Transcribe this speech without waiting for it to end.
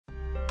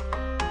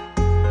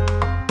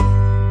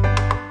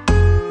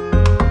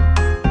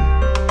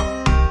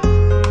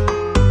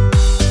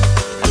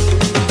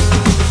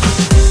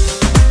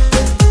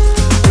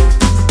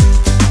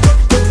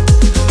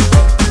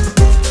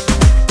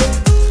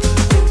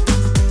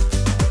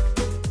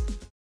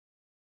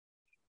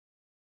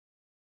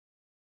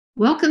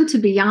Welcome to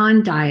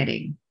Beyond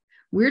Dieting.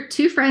 We're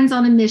two friends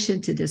on a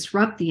mission to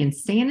disrupt the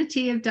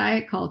insanity of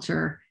diet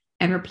culture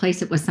and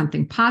replace it with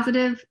something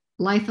positive,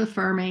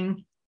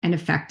 life-affirming, and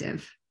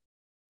effective.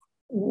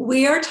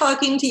 We are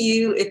talking to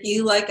you if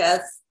you, like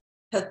us,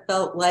 have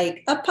felt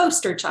like a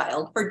poster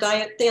child for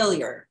diet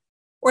failure,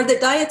 or that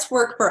diets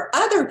work for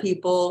other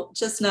people,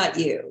 just not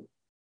you,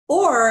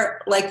 or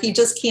like you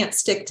just can't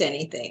stick to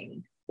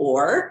anything,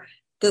 or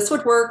this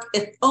would work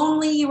if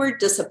only you were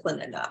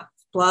disciplined enough,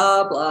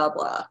 blah, blah,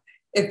 blah.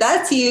 If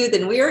that's you,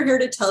 then we are here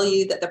to tell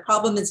you that the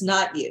problem is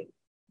not you.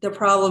 The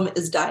problem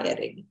is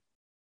dieting.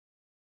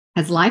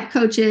 As life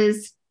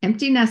coaches,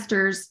 empty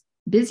nesters,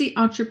 busy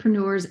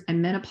entrepreneurs,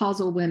 and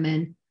menopausal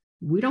women,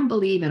 we don't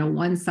believe in a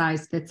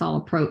one-size-fits-all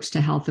approach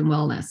to health and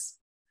wellness,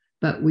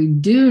 but we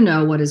do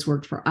know what has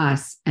worked for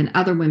us and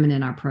other women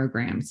in our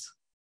programs.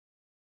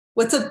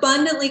 What's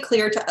abundantly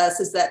clear to us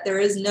is that there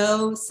is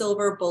no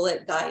silver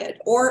bullet diet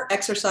or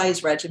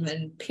exercise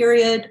regimen,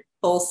 period,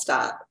 full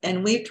stop.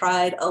 And we've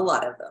tried a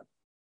lot of them.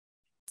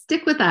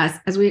 Stick with us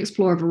as we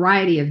explore a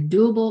variety of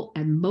doable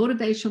and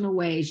motivational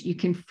ways you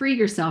can free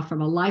yourself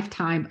from a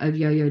lifetime of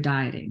yo-yo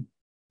dieting.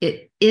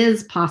 It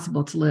is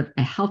possible to live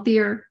a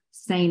healthier,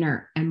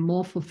 saner, and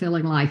more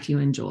fulfilling life you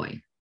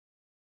enjoy.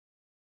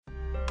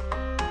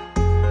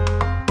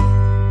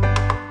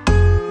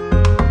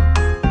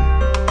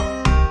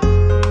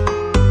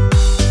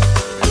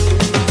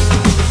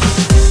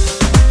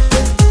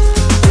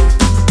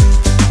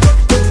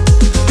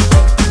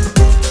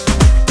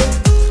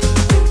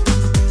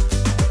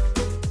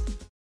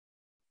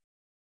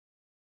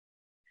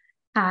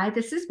 Hi,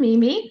 this is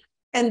Mimi.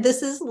 And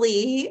this is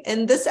Lee.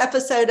 In this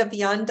episode of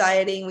Beyond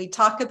Dieting, we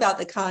talk about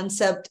the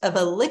concept of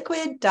a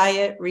liquid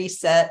diet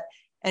reset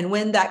and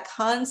when that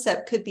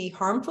concept could be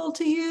harmful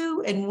to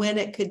you and when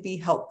it could be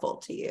helpful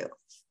to you.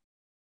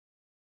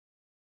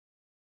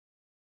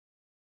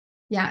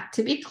 Yeah,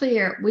 to be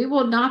clear, we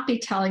will not be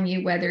telling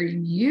you whether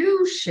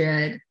you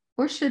should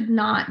or should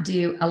not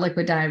do a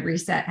liquid diet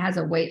reset as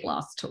a weight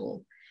loss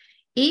tool.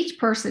 Each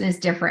person is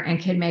different and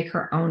can make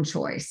her own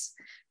choice.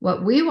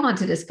 What we want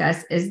to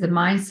discuss is the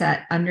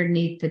mindset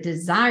underneath the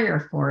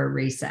desire for a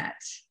reset.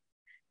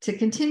 To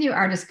continue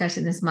our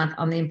discussion this month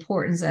on the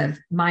importance of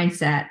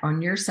mindset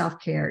on your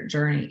self-care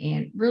journey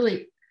and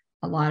really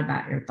a lot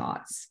about your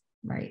thoughts,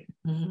 right?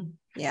 Mm-hmm.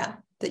 Yeah,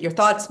 that your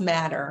thoughts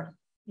matter.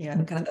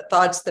 Kind of the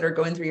thoughts that are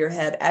going through your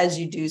head as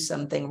you do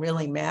something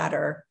really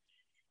matter.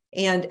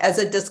 And as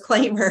a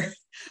disclaimer,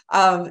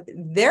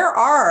 there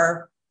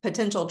are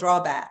potential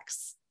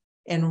drawbacks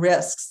and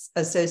risks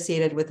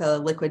associated with a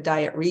liquid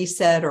diet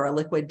reset or a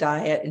liquid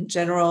diet in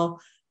general.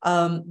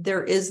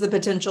 There is the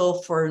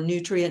potential for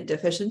nutrient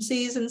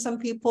deficiencies in some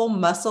people,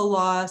 muscle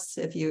loss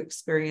if you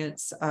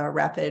experience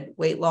rapid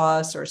weight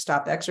loss or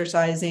stop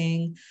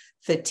exercising,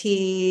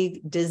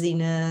 fatigue,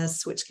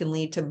 dizziness, which can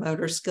lead to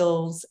motor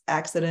skills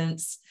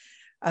accidents.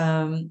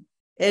 And,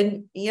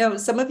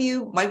 some of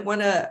you might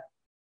want to,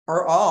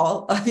 or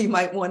all of you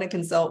might want to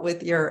consult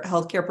with your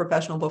healthcare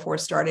professional before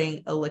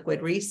starting a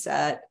liquid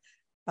reset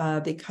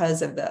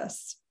because of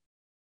this.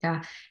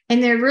 Yeah.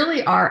 And there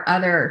really are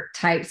other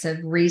types of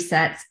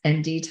resets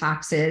and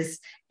detoxes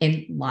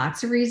and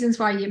lots of reasons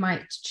why you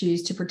might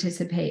choose to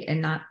participate and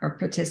not or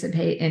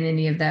participate in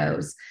any of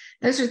those.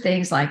 Those are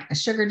things like a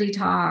sugar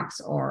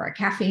detox or a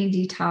caffeine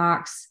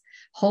detox,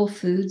 whole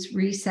foods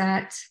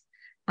reset.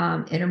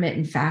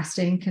 Intermittent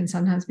fasting can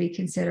sometimes be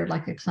considered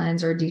like a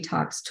cleanse or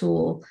detox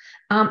tool.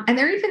 And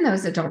there are even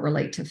those that don't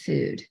relate to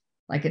food,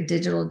 like a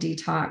digital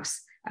detox.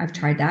 I've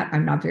tried that.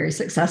 I'm not very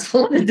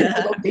successful in a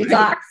digital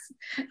detox.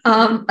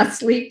 A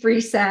sleep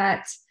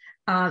reset,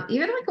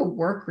 even like a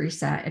work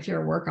reset. If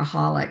you're a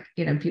workaholic,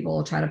 people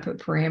will try to put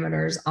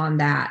parameters on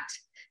that,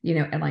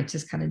 and like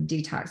just kind of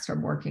detox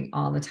from working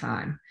all the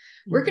time.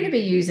 Mm-hmm. We're going to be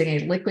using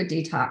a liquid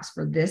detox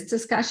for this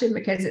discussion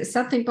because it's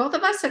something both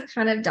of us have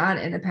kind of done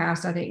in the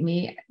past. I think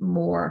me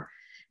more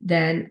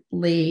than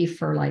Lee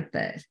for like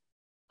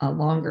a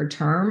longer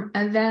term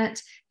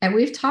event. And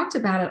we've talked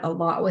about it a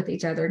lot with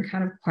each other and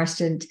kind of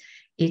questioned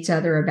each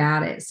other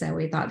about it. So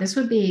we thought this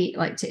would be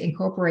like to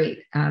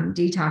incorporate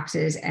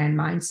detoxes and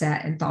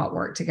mindset and thought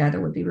work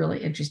together would be really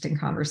interesting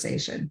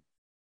conversation.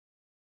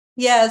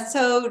 Yeah.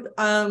 So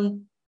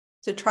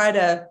to try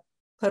to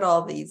put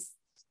all these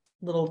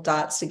little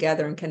dots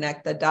together and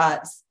connect the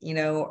dots,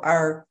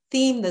 our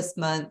theme this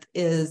month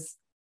is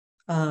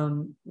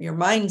your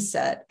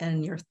mindset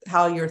and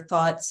how your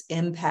thoughts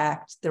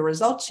impact the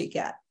results you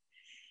get.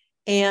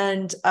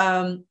 And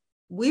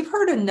we've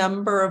heard a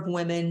number of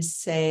women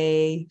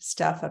say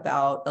stuff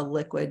about a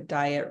liquid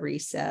diet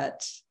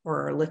reset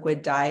or a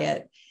liquid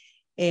diet,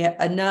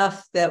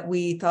 enough that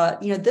we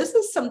thought, this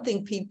is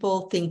something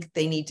people think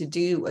they need to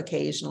do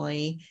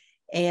occasionally.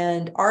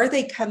 And are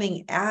they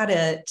coming at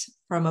it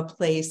from a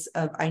place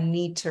of, I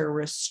need to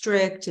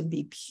restrict and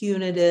be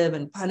punitive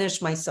and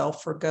punish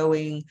myself for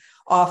going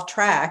off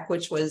track,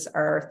 which was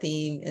our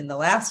theme in the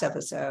last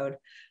episode.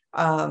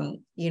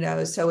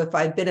 So if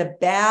I've been a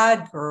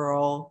bad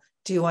girl,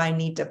 do I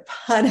need to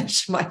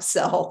punish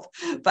myself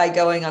by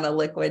going on a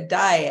liquid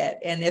diet?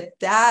 And if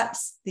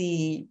that's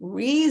the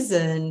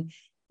reason,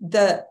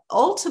 the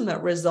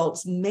ultimate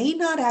results may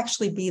not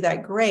actually be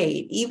that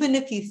great. Even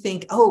if you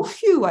think, oh,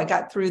 phew, I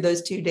got through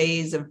those 2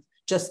 days of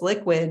just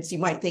liquids, you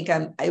might think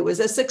it was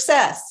a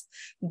success.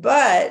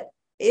 But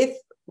if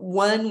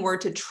one were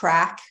to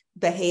track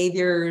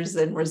behaviors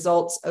and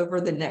results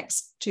over the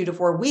next 2 to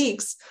 4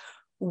 weeks,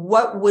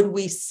 what would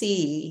we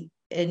see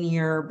in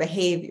your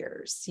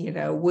behaviors?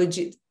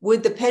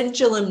 Would the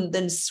pendulum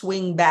then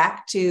swing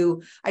back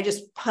to, I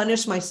just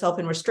punished myself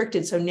and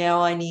restricted, so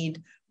now I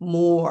need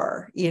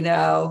more?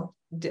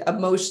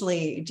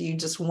 Emotionally, do you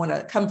just want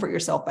to comfort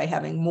yourself by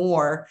having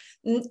more?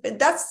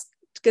 That's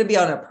going to be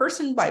on a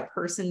person by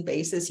person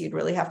basis. You'd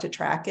really have to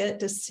track it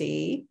to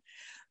see.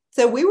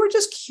 So we were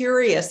just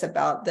curious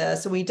about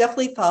this, and we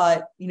definitely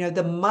thought,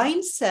 the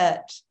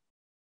mindset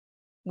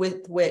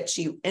with which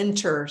you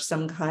enter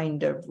some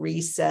kind of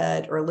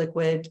reset or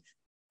liquid,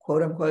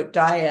 quote unquote,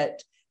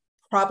 diet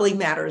probably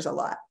matters a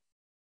lot.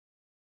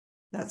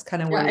 That's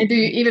kind of where. And do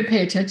you even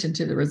pay attention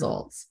to the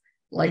results?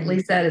 Like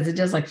Lee said, is it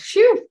just like,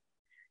 phew,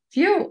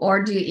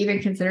 or do you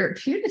even consider it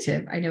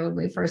punitive? I know when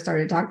we first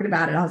started talking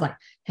about it, I was like,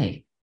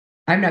 hey,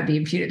 I'm not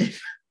being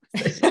punitive.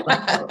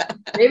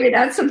 Maybe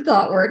that's some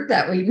thought work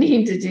that we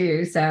need to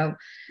do. So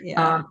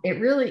it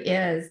really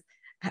is.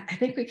 I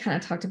think we kind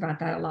of talked about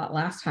that a lot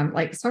last time.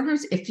 Like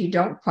sometimes if you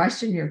don't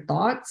question your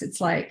thoughts,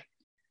 it's like,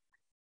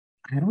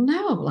 I don't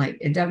know, like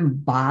it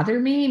doesn't bother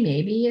me.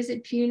 Maybe is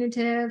it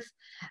punitive?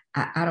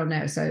 I don't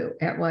know. So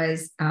it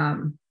was.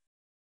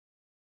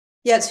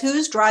 Yes.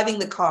 Who's driving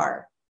the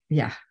car?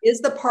 Yeah. Is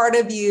the part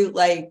of you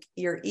like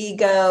your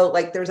ego?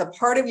 Like there's a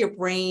part of your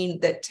brain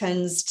that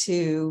tends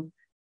to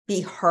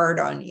be hard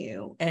on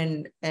you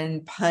and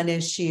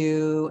punish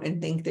you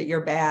and think that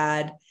you're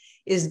bad.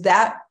 Is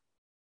that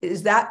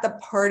the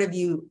part of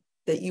you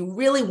that you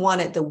really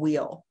want at the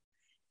wheel?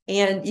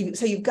 And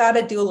so you've got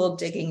to do a little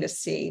digging to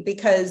see,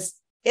 because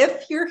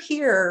if you're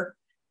here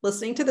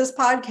listening to this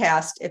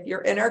podcast, if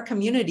you're in our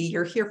community,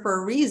 you're here for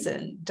a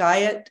reason.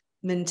 Diet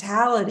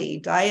mentality,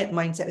 diet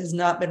mindset has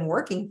not been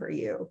working for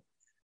you.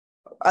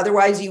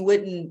 Otherwise, you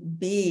wouldn't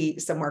be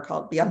somewhere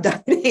called Beyond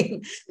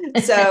Dieting.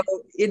 So,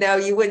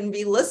 you wouldn't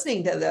be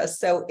listening to this.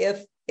 So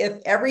if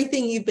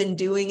everything you've been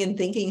doing and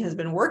thinking has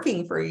been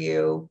working for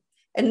you,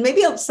 and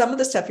maybe some of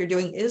the stuff you're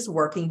doing is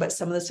working, but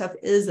some of the stuff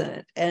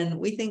isn't. And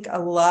we think a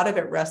lot of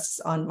it rests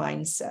on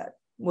mindset.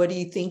 What do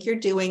you think you're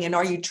doing? And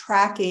are you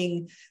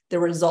tracking the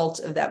result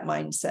of that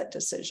mindset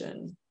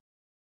decision?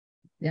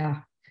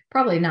 Yeah,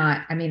 probably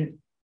not. I mean,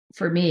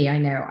 for me, I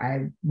know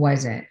I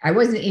wasn't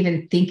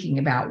even thinking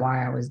about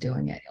why I was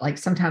doing it. Like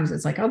sometimes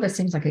it's like, oh, this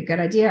seems like a good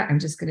idea. I'm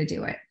just going to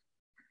do it.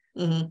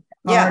 Mm-hmm.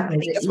 Yeah, I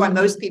think that's why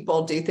most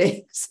people do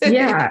things.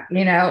 Yeah,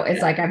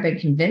 it's like I've been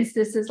convinced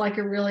this is like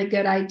a really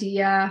good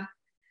idea.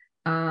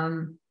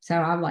 So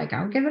I'm like,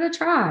 I'll give it a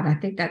try. And I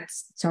think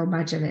that's so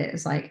much of it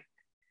is like,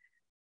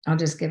 I'll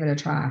just give it a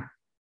try.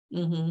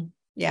 Mm-hmm.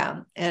 Yeah.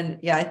 And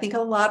I think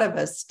a lot of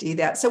us do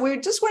that. So we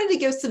just wanted to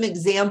give some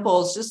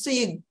examples just so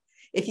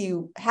if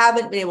you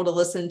haven't been able to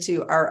listen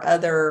to our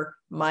other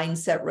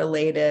mindset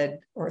related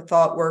or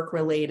thought work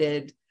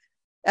related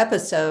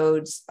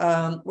episodes,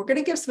 we're going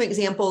to give some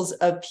examples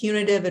of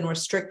punitive and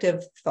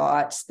restrictive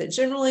thoughts that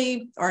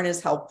generally aren't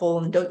as helpful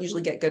and don't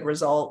usually get good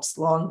results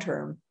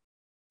long-term,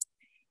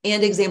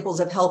 and examples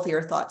of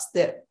healthier thoughts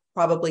that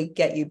probably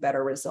get you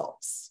better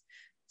results.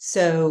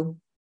 So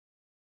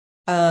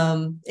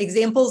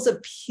examples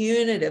of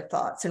punitive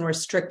thoughts and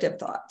restrictive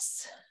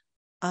thoughts.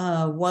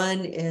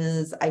 One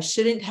is, I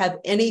shouldn't have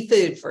any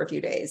food for a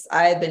few days.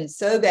 I've been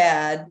so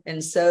bad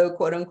and so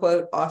quote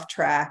unquote off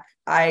track.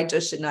 I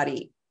just should not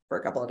eat for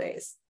a couple of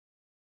days.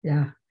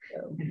 Yeah.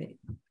 So,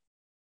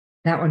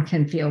 that one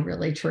can feel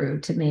really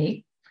true to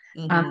me.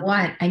 Mm-hmm.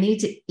 One, I need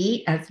to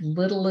eat as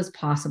little as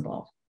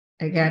possible.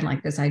 Again,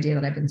 like this idea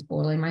that I've been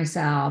spoiling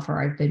myself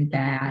or I've been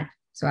bad.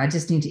 So I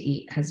just need to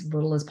eat as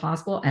little as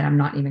possible. And I'm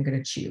not even going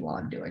to chew while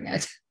I'm doing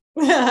it.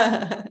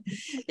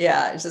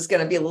 Yeah, it's just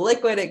going to be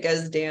liquid. It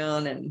goes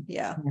down. And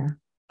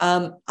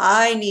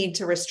I need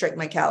to restrict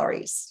my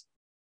calories.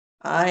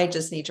 I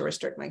just need to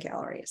restrict my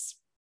calories.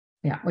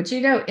 Yeah. Which,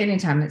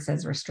 anytime it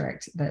says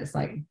restrict, that's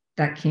like,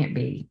 that can't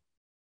be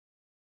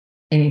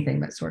anything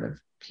but sort of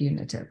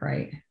punitive,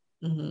 right?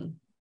 Mm-hmm.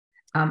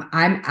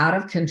 I'm out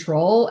of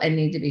control and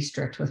need to be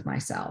strict with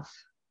myself.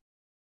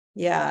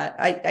 Yeah,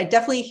 I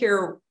definitely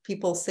hear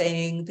people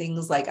saying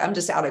things like, I'm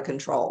just out of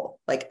control.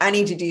 Like, I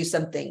need to do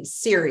something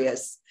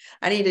serious.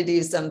 I need to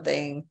do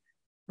something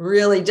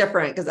really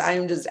different because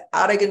I'm just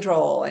out of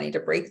control. I need to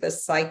break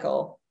this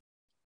cycle.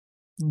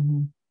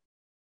 Mm-hmm.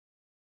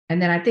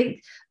 And then I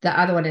think the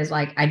other one is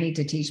like, I need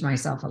to teach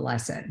myself a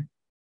lesson,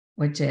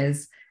 which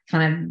is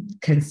kind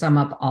of can sum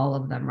up all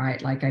of them,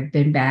 right? Like I've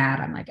been bad.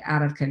 I'm like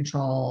out of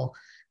control.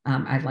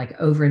 I've like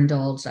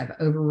overindulged. I've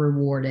over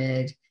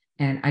rewarded.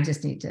 And I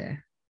just need to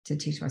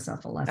teach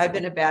myself a lesson. I've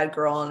been a bad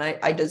girl and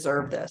I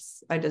deserve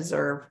this. I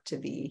deserve to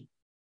be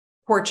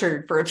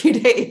tortured for a few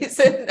days.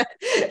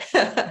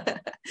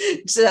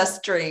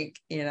 just drink,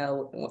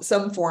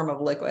 some form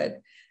of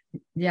liquid.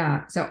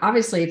 Yeah. So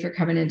obviously, if you're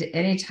coming into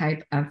any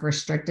type of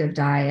restrictive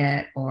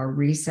diet or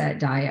reset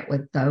diet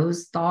with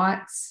those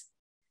thoughts,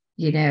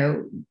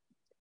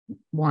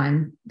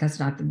 one, that's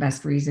not the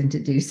best reason to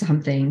do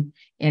something.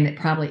 And it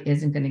probably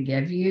isn't going to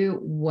give you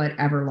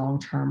whatever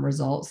long-term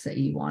results that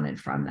you wanted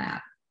from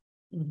that.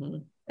 Mm-hmm.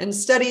 And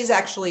studies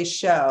actually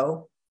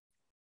show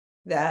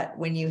that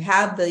when you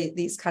have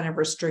these kind of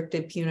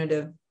restrictive,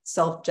 punitive,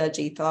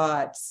 self-judgy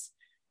thoughts,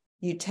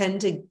 you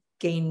tend to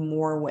gain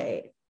more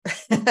weight.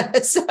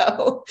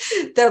 So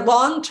the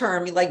long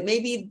term, like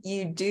maybe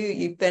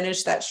you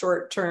finish that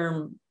short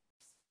term,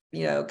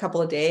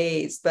 couple of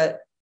days, but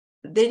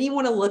then you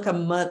want to look a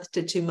month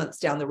to 2 months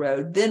down the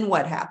road. Then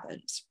what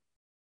happens?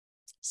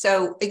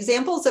 So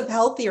examples of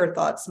healthier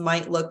thoughts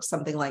might look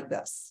something like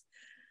this.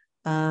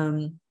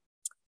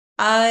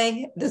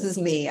 This is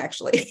me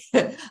actually.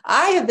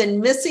 I have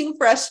been missing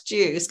fresh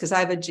juice because I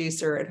have a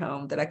juicer at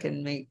home that I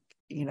can make,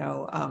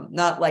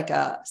 not like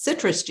a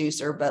citrus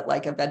juicer, but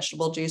like a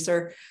vegetable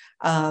juicer.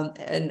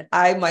 And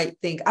I might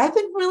think I've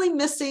been really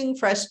missing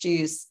fresh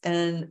juice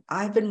and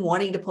I've been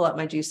wanting to pull out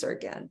my juicer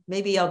again.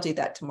 Maybe I'll do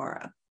that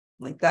tomorrow.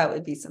 Like that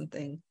would be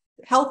something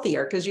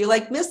healthier because you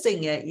like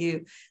missing it.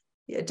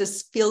 It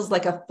just feels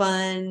like a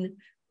fun,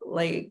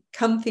 like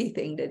comfy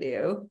thing to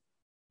do.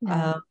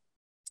 Yeah.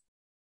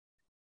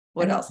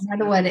 What else?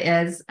 Another one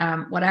is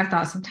what I've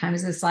thought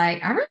sometimes is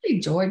like, I really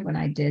enjoyed when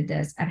I did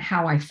this and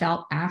how I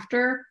felt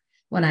after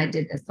when I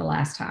did this the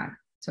last time.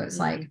 So it's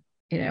like,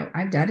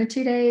 I've done a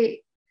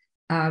 2-day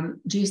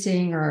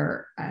juicing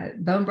or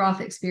bone broth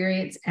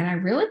experience, and I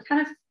really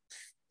kind of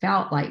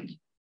felt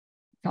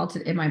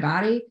it in my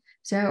body.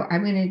 So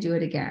I'm going to do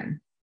it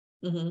again.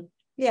 Mm-hmm.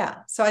 Yeah.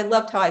 So I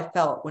loved how I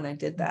felt when I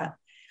did that.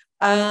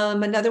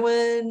 Another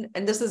one,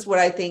 and this is what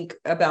I think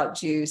about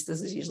juice.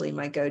 This is usually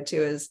my go-to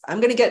is I'm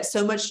going to get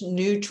so much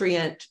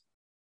nutrient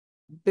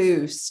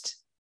boost.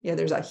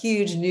 There's a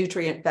huge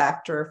nutrient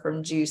factor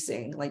from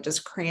juicing, like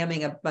just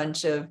cramming a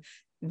bunch of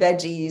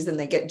veggies and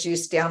they get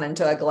juiced down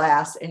into a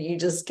glass and you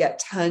just get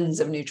tons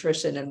of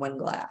nutrition in one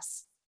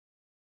glass.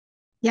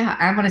 Yeah,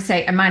 I want to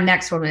say, and my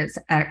next one is,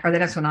 or the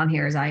next one on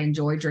here is I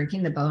enjoy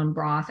drinking the bone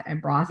broth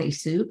and brothy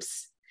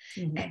soups.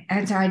 Mm-hmm.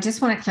 And so I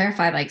just want to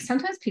clarify, like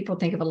sometimes people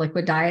think of a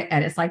liquid diet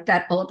and it's like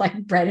that old,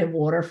 like bread and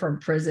water from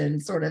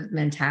prison sort of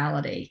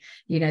mentality,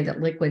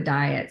 that liquid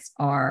diets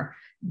are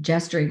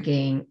just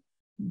drinking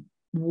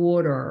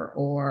water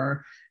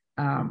or,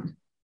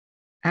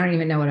 I don't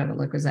even know what other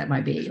liquids that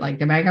might be. Like,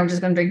 I'm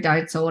just going to drink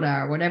diet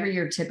soda or whatever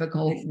your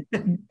typical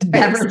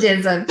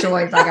beverages of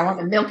choice. Like I want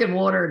the milk and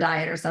water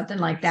diet or something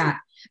like that.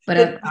 But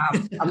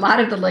a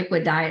lot of the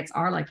liquid diets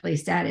are like Lee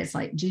said, it's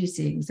like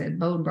juicings and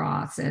bone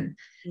broths and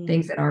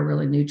things that are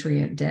really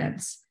nutrient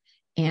dense.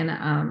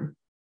 And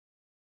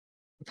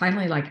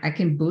finally, like I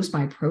can boost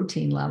my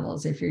protein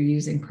levels if you're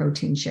using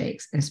protein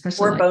shakes,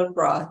 especially or bone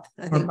broth.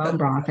 Or bone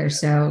broth or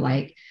so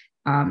like,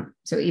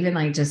 so even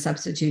like just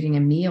substituting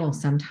a meal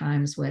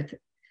sometimes with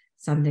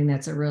something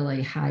that's a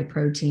really high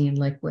protein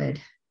liquid.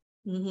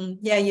 Mm-hmm.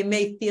 Yeah, you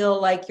may feel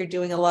like you're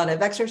doing a lot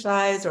of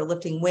exercise or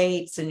lifting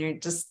weights and you're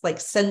just like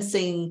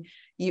sensing,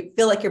 you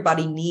feel like your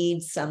body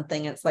needs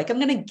something. It's like, I'm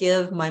going to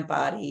give my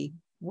body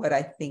what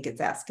I think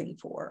it's asking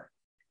for.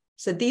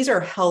 So these are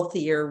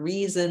healthier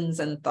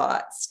reasons and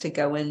thoughts to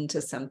go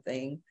into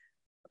something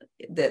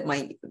that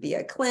might be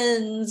a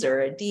cleanse or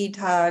a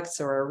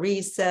detox or a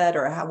reset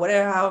or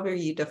however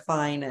you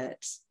define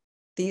it.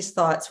 These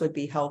thoughts would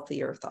be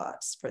healthier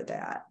thoughts for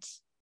that.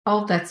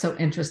 Oh, that's so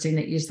interesting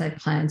that you said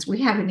cleanse. We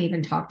haven't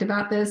even talked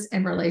about this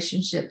in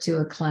relationship to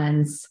a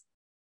cleanse.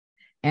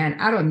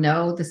 And I don't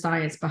know the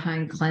science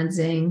behind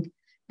cleansing,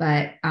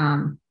 but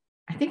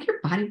I think your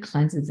body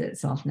cleanses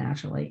itself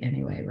naturally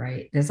anyway,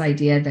 right? This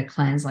idea to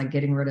cleanse, like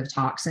getting rid of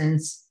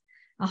toxins.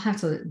 I'll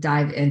have to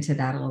dive into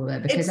that a little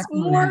bit because it's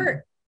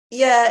more,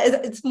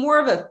 it's more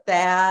of a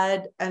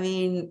fad. I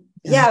mean,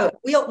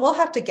 we'll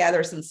have to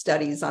gather some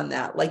studies on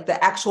that, like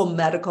the actual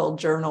medical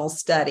journal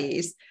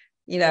studies,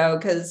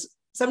 because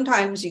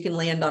sometimes you can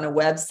land on a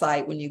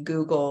website when you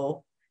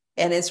Google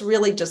and it's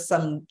really just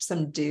some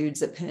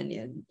dude's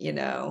opinion,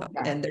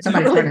 and they're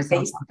somebody really trying to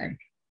sell something.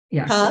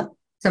 Yeah. Huh?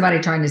 Somebody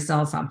trying to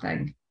sell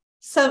something.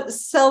 So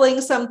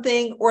selling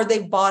something, or they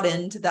bought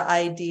into the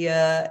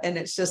idea and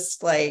it's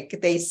just like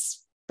they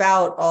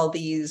spout all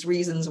these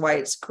reasons why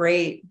it's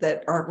great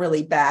that aren't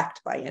really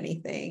backed by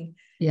anything.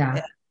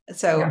 Yeah.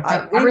 So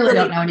I really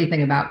don't know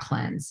anything about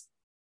cleanse,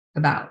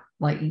 about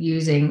like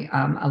using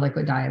a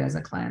liquid diet as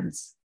a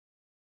cleanse.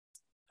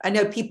 I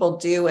know people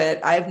do it.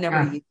 I've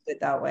never used it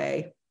that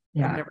way.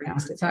 Yeah.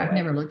 I've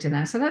never looked in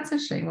that. So that's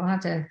interesting. We'll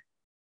have to.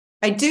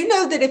 I do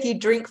know that if you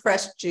drink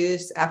fresh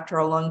juice after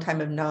a long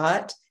time of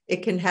not, it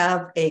can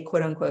have a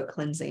quote unquote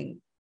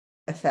cleansing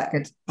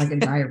effect. Like a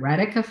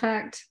diuretic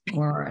effect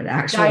or an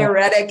actual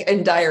diuretic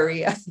and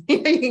diarrhea.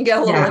 You can get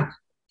a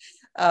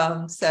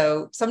little.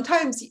 So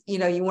sometimes,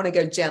 you want to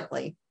go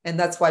gently. And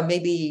that's why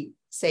maybe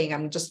saying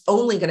I'm just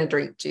only going to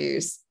drink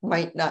juice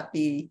might not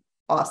be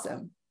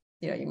awesome.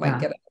 You might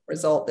get a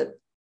result that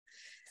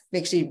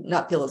makes you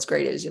not feel as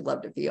great as you'd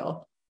love to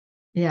feel.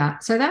 Yeah.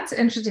 So that's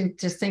interesting.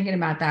 Just thinking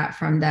about that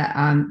from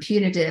the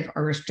punitive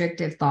or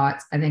restrictive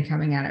thoughts, and then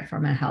coming at it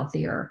from a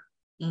healthier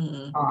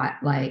thought.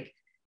 Like,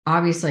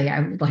 obviously,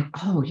 I would like,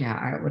 oh, yeah,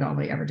 I would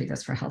only ever do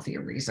this for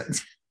healthier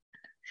reasons,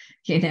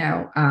 but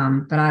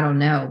I don't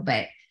know.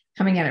 But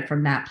coming at it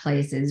from that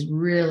place is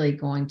really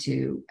going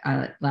to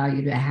allow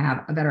you to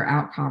have a better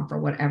outcome for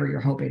whatever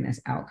you're hoping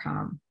this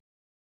outcome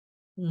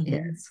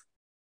is.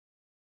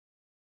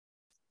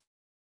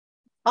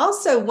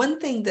 Also, one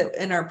thing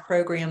that in our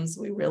programs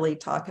we really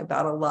talk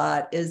about a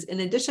lot is,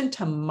 in addition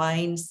to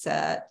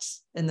mindset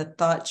and the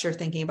thoughts you're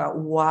thinking about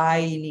why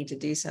you need to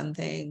do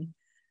something.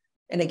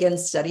 And again,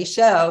 studies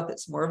show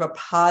it's more of a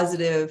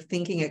positive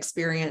thinking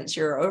experience.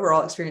 Your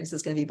overall experience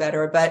is going to be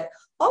better, but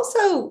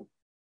also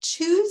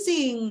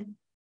choosing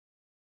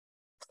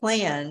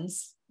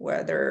plans,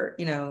 whether,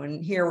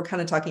 and here we're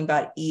kind of talking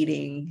about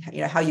eating,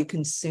 how you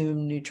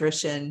consume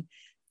nutrition,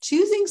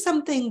 choosing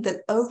something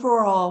that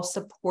overall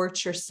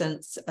supports your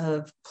sense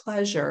of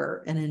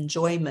pleasure and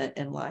enjoyment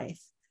in life,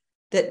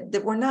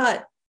 that we're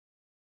not,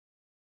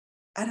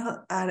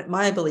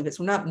 my belief is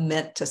we're not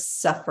meant to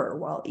suffer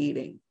while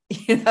eating.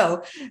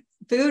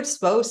 Food's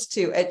supposed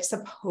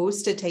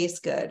to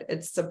taste good.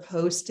 It's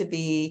supposed to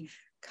be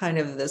kind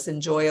of this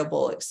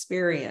enjoyable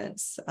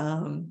experience,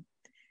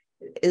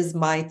 is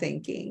my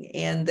thinking.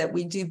 And that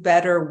we do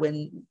better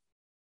when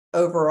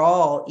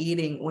overall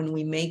eating, when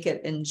we make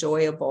it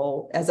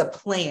enjoyable as a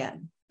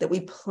plan, that we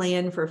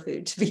plan for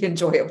food to be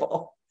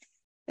enjoyable.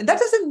 And that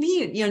doesn't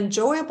mean,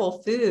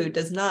 enjoyable food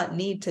does not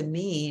need to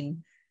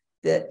mean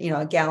that,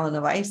 a gallon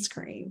of ice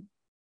cream,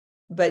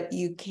 but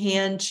you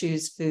can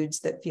choose foods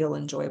that feel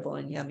enjoyable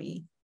and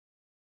yummy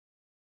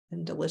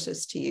and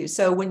delicious to you.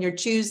 So when you're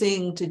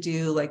choosing to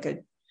do like a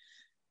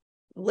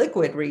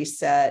liquid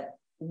reset,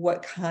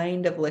 what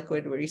kind of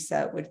liquid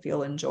reset would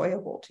feel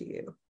enjoyable to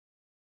you?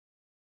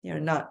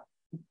 Not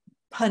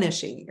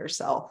punishing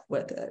yourself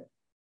with it.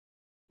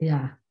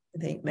 Yeah. I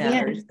think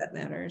matters. That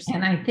matters.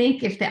 And I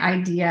think if the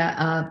idea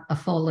of a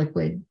full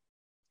liquid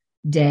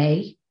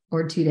day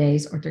or 2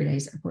 days or 3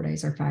 days or 4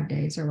 days or 5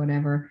 days or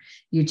whatever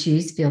you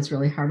choose feels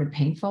really hard and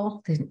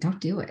painful, then don't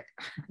do it.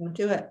 Don't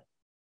do it.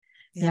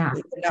 Yeah.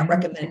 We would not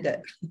recommend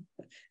it.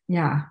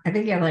 Yeah. I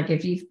think like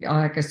if you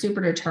are like a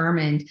super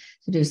determined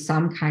to do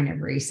some kind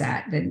of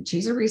reset, then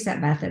choose a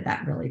reset method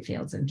that really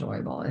feels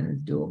enjoyable and is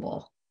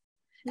doable.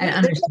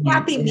 And there's a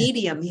happy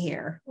medium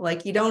here.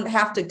 Like, you don't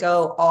have to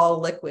go all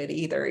liquid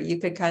either. You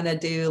could kind of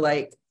do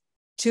like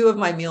 2 of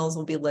my meals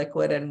will be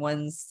liquid and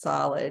 1's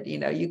solid.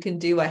 You can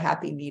do a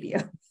happy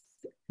medium.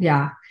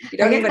 Yeah. You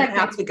don't even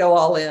have to go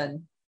all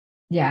in.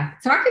 Yeah.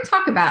 So I could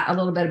talk about a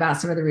little bit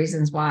about some of the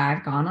reasons why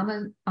I've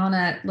gone on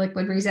a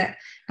liquid reset.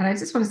 And I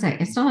just want to say,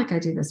 it's not like I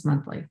do this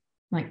monthly.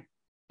 Like,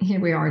 here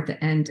we are at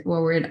the end.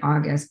 Well, we're in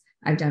August.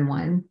 I've done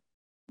one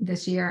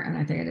this year, and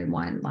I think I did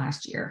one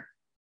last year.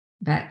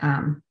 But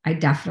I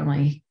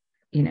definitely,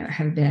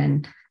 have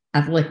been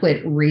a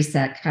liquid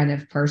reset kind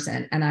of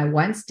person. And I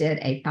once did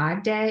a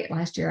 5-day.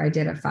 Last year I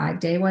did a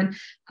 5-day one.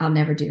 I'll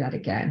never do that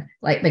again.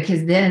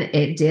 Because then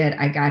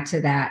I got to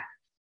that,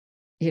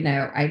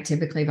 I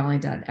typically have only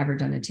ever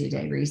done a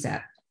 2-day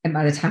reset. And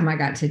by the time I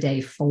got to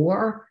day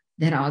 4,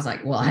 then I was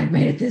like, well, I've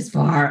made it this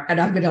far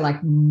and I'm going to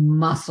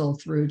muscle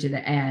through to the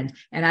end.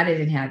 And I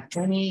didn't have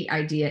any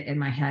idea in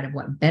my head of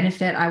what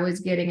benefit I was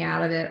getting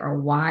out of it or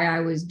why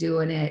I was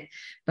doing it.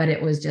 But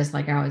it was just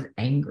like, I was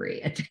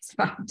angry at this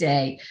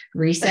 5-day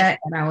reset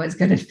and I was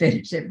going to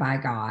finish it by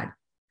God.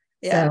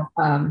 Yeah.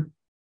 So,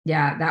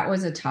 that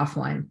was a tough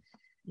one.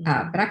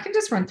 But I can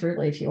just run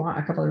through, if you want,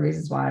 a couple of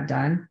reasons why I've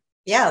done.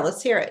 Yeah,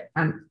 let's hear it.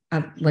 A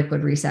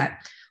liquid reset.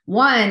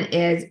 One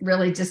is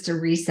really just to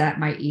reset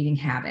my eating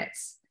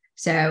habits.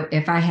 So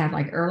if I had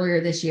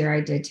earlier this year,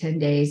 I did 10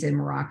 days in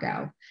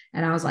Morocco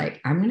and I was like,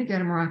 I'm going to go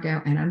to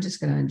Morocco and I'm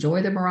just going to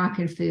enjoy the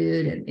Moroccan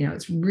food. And,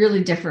 it's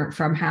really different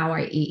from how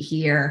I eat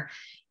here.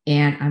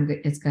 And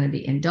it's going to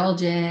be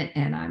indulgent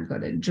and I'm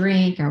going to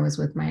drink. I was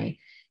with my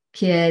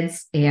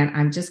kids and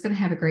I'm just going to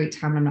have a great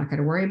time. I'm not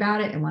going to worry about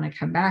it. And when I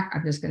come back,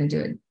 I'm just going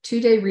to do a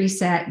 2-day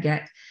reset,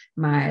 get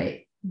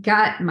my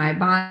gut, my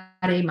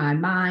body, my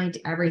mind,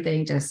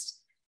 everything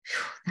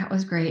that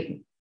was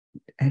great.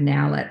 And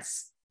now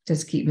let's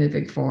just keep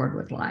moving forward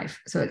with life.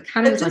 So it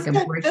kind of was like a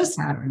breaking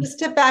pattern. Just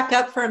to back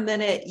up for a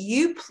minute,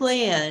 it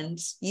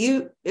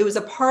was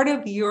a part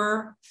of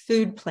your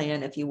food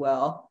plan, if you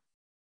will,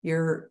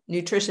 your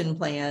nutrition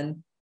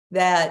plan,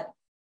 that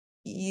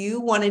you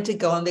wanted to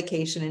go on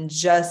vacation and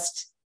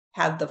just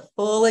have the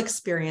full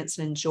experience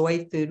and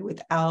enjoy food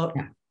without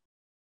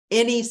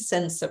any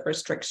sense of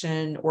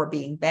restriction or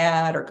being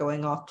bad or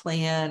going off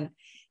plan,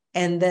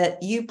 and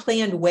that you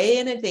planned way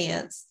in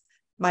advance.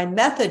 My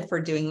method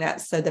for doing that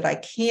so that I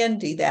can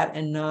do that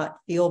and not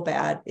feel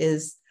bad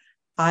is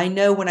I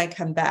know when I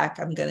come back,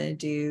 I'm going to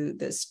do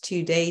this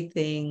 2-day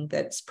thing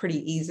that's pretty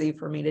easy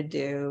for me to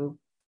do.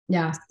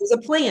 Yeah. It was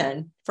a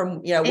plan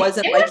from, it was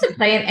a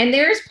plan. And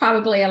there's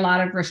probably a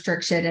lot of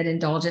restriction and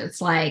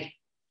indulgence. I'm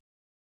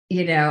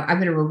going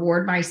to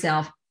reward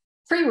myself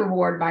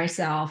pre-reward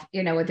myself,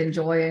 with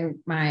enjoying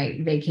my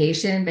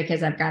vacation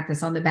because I've got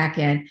this on the back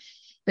end.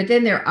 But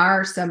then there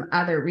are some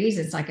other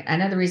reasons. Like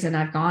another reason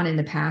I've gone in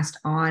the past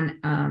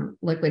on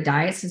liquid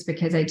diets is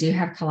because I do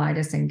have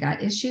colitis and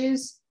gut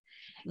issues,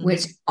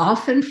 which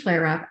often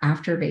flare up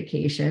after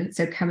vacation.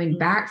 So coming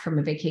back from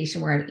a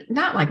vacation where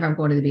not like I'm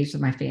going to the beach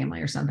with my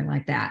family or something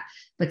like that,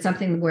 but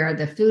something where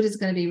the food is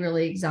going to be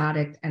really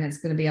exotic and it's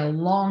going to be a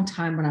long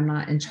time when I'm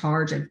not in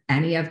charge of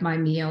any of my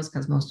meals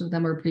because most of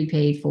them are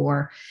prepaid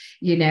for,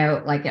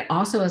 like it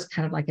also is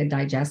kind of like a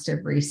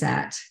digestive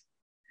reset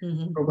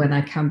for when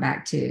I come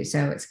back to.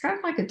 So it's kind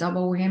of like a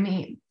double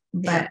whammy,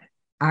 but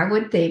I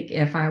would think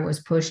if I was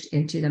pushed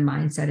into the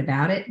mindset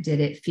about it, did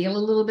it feel a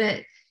little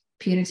bit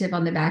punitive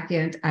on the back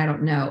end? I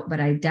don't know, but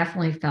I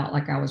definitely felt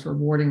like I was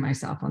rewarding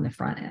myself on the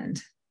front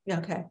end.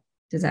 Okay.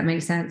 Does that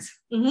make sense?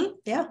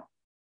 Yeah.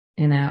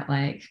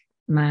 Like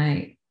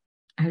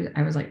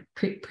I was like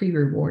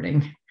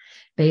pre-rewarding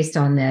based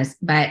on this,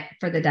 but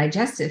for the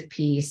digestive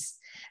piece.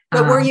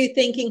 But were you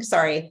thinking,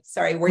 sorry,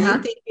 were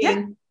you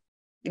thinking,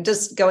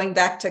 just going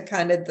back to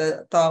kind of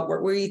the thought,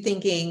 were you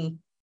thinking,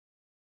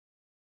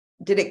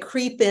 did it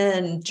creep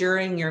in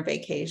during your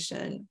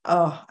vacation?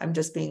 Oh, I'm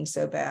just being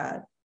so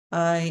bad.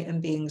 I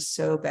am being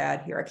so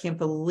bad here. I can't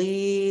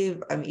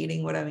believe I'm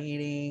eating what I'm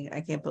eating.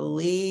 I can't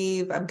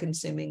believe I'm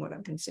consuming what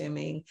I'm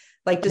consuming.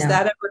 Like, does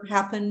that ever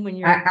happen when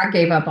you're? I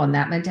gave up on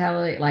that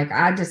mentality. Like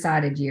I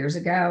decided years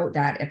ago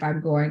that if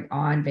I'm going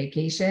on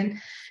vacation,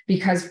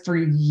 because for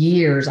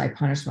years I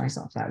punished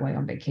myself that way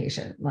on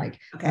vacation. Like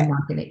I'm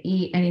not going to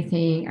eat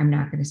anything. I'm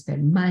not going to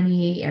spend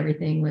money.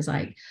 Everything was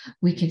like,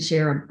 we can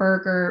share a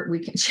burger.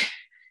 We can share,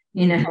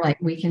 like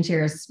we can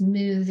share a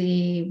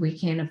smoothie. We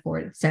can't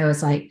afford it. So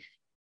it's like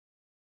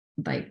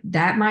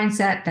that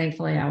mindset,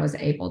 thankfully, I was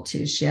able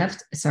to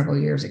shift several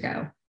years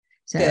ago.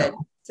 So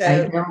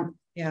I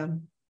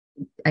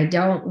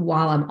don't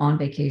while I'm on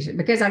vacation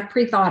because I've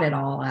pre-thought it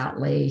all out,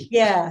 Lee.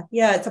 Yeah.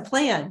 It's a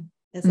plan.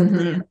 It's a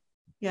plan.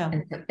 Yeah.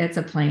 It's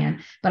a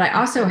plan. But I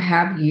also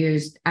have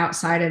used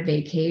outside of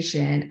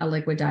vacation a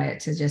liquid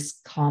diet to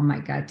just calm my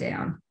gut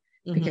down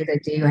because I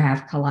do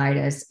have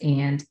colitis,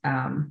 and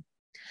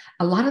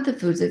a lot of the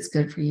foods that's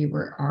good for you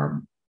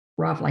are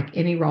rough, like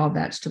any raw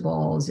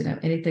vegetables,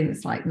 anything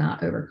that's like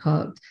not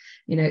overcooked,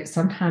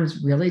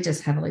 sometimes really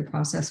just heavily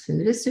processed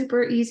food is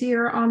super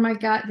easier on my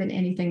gut than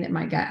anything that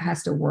my gut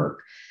has to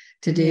work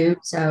to do. Yeah.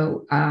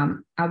 So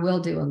I will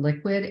do a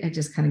liquid and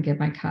just kind of give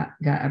my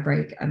gut a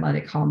break and let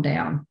it calm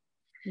down.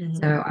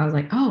 So I was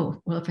like,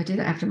 oh, well, if I do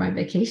that after my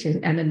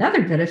vacation, and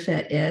another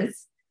benefit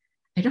is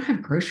I don't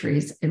have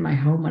groceries in my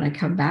home when I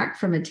come back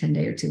from a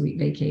 10-day or 2-week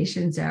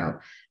vacation. So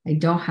I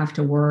don't have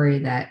to worry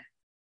that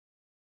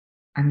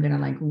I'm going to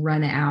like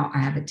run out. I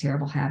have a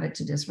terrible habit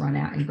to just run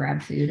out and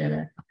grab food at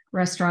a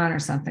restaurant or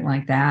something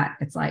like that.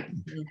 It's like,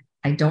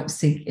 I don't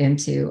sink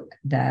into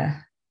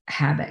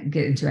get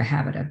into a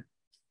habit of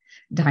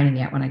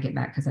dining out when I get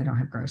back because I don't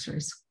have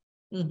groceries.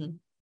 And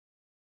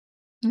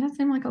that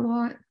seemed like a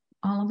lot,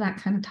 all of that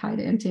kind of tied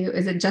into,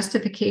 is it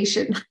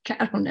justification?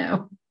 I don't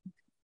know.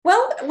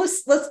 Well,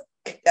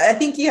 I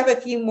think you have a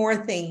few more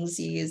things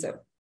you use it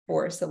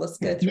for. So let's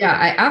go through. Yeah,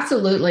 I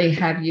absolutely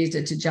have used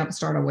it to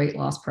jumpstart a weight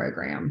loss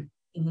program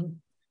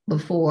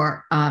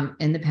before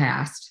in the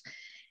past.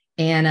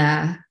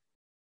 And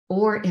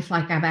or if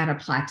like I'm at a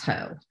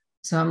plateau.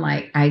 So I'm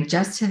like, I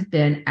just have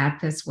been at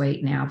this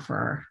weight now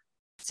for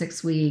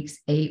 6 weeks,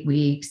 8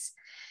 weeks.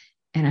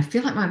 And I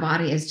feel like my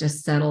body is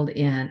just settled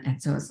in.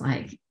 And so it's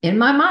like in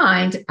my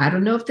mind, I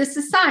don't know if this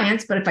is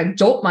science, but if I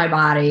jolt my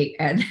body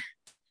and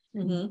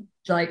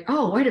like,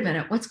 oh, wait a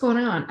minute, what's going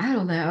on? I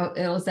don't know.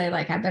 It'll say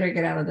like, I better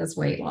get out of this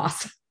weight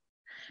loss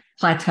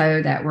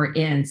plateau that we're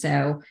in.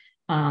 So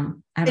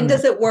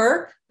does it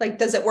work? Like,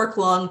 does it work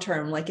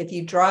long-term? Like if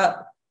you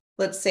drop,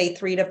 let's say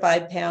 3 to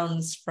 5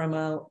 pounds from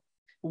a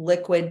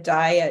liquid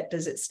diet,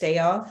 does it stay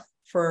off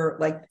for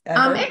like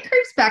ever? It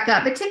creeps back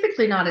up, but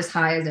typically not as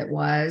high as it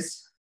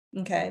was.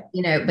 Okay.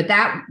 But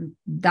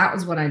that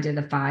was when I did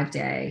the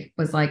 5-day,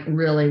 was like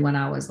really when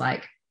I was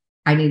like,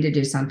 I need to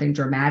do something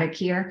dramatic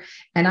here.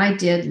 And I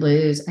did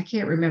lose, I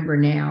can't remember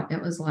now,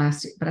 it was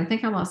last, but I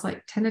think I lost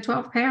like 10 to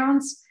 12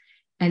 pounds.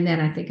 And then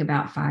I think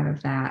about 5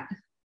 of that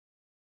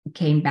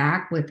came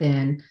back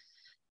within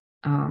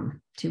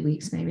 2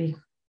 weeks, maybe.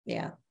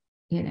 Yeah.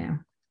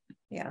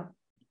 Yeah.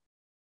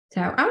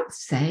 So I would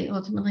say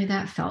ultimately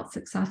that felt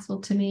successful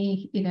to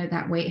me.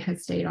 That weight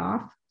had stayed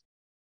off.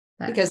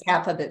 Because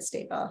half of it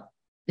stayed off.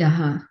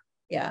 Yeah.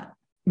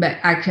 But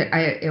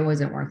it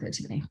wasn't worth it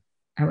to me.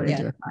 I would have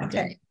do a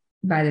 5-day.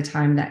 By the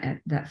time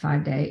that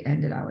 5-day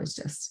ended, I was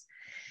just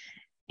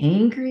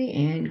angry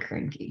and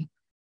cranky.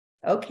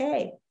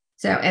 Okay.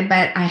 So,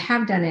 but I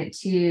have done it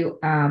too.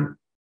 I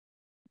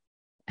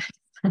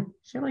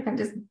feel like I'm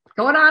just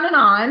going on and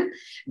on,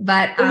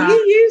 but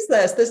you use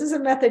this. This is a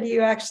method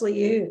you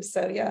actually use.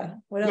 So yeah.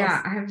 What else?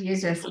 Yeah, I have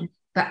used this,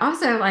 but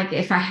also like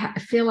if I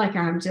feel like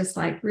I'm just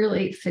like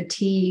really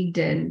fatigued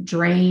and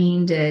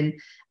drained and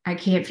I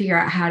can't figure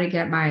out how to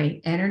get my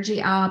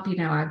energy up,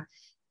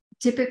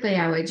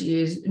 I would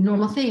use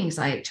normal things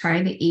like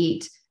trying to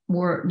eat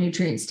more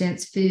nutrient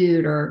dense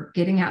food or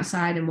getting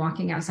outside and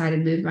walking outside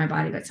and moving my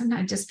body. But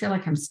sometimes I just feel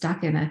like I'm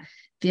stuck in a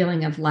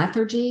feeling of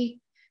lethargy.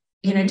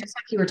 You know, just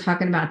like you were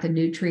talking about the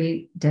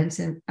nutrient dense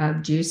of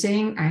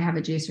juicing. I have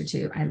a juicer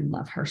too. I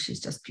love her.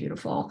 She's just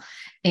beautiful.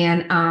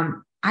 And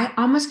I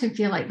almost can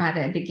feel like by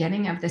the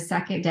beginning of the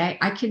second day,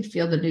 I can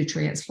feel the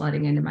nutrients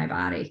flooding into my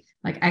body.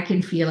 Like I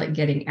can feel it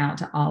getting out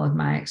to all of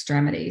my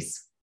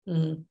extremities.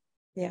 Mm-hmm.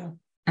 Yeah.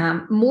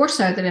 More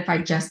so than if I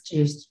just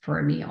juiced for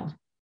a meal.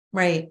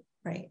 Right.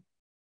 Right.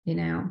 You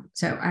know,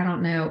 so I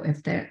don't know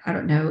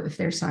if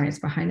there's science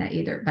behind that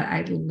either, but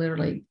I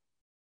literally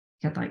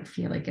could like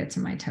feel it get to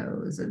my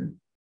toes. And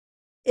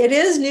it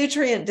is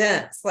nutrient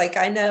dense. Like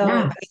I know,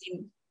 yeah. I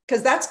mean,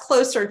 because that's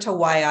closer to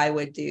why I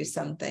would do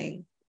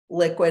something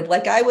liquid.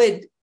 Like I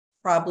would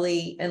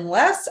probably,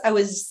 unless I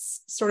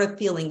was sort of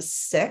feeling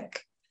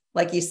sick,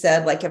 like you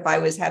said, like if I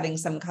was having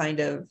some kind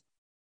of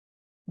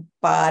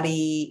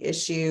body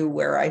issue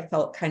where I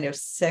felt kind of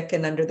sick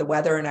and under the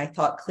weather and I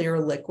thought clear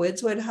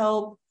liquids would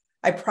help,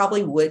 I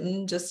probably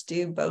wouldn't just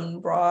do bone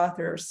broth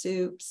or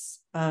soups.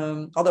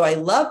 Although I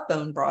love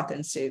bone broth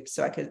and soups,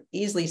 so I could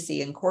easily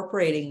see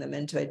incorporating them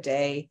into a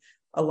day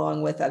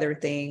along with other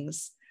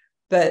things.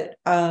 But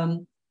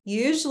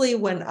usually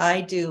when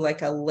I do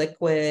like a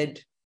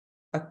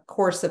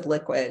course of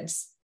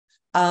liquids,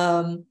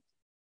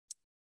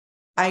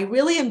 I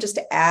really am just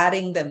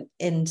adding them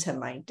into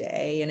my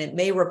day, and it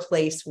may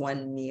replace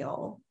one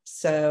meal.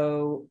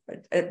 So,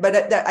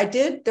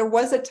 but there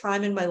was a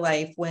time in my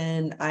life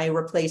when I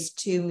replaced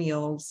 2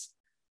 meals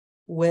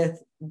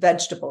with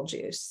vegetable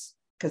juice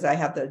because I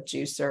have the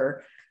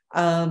juicer.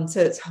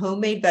 So it's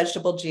homemade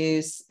vegetable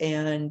juice,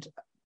 and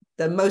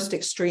the most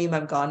extreme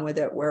I've gone with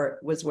it where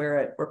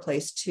it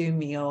replaced 2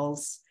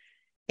 meals.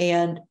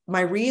 And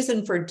my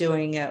reason for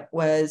doing it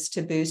was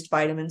to boost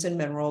vitamins and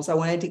minerals. I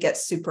wanted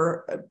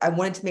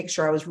to make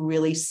sure I was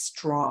really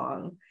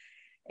strong.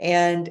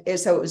 And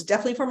so it was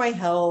definitely for my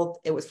health.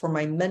 It was for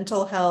my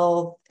mental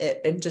health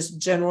and just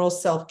general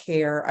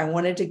self-care. I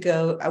wanted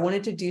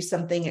to do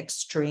something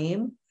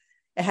extreme.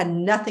 It had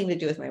nothing to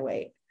do with my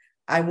weight.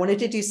 I wanted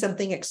to do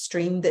something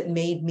extreme that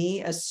made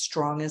me as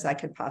strong as I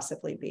could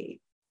possibly be.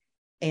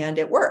 And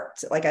it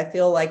worked. Like, I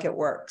feel like it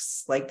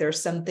works. Like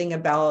there's something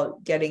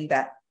about getting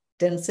that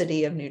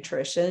density of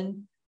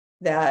nutrition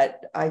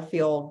that I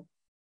feel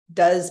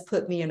does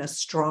put me in a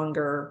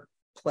stronger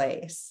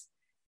place.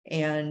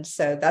 And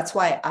so that's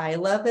why I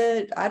love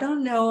it. I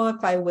don't know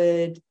if I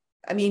would,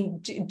 I mean,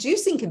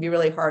 juicing can be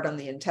really hard on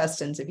the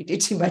intestines if you do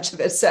too much of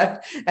it, so,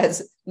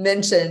 as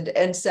mentioned.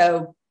 And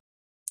so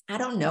I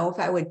don't know if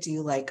I would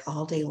do like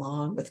all day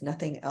long with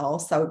nothing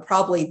else. I would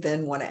probably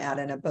then want to add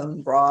in a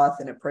bone broth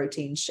and a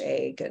protein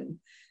shake and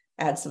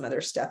add some other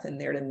stuff in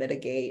there to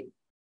mitigate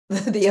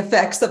the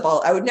effects of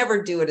all. I would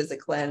never do it as a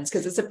cleanse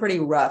because it's a pretty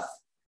rough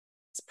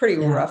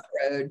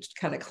road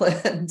kind of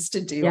cleanse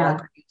to do all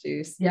green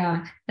juice.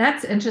 Yeah,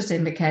 that's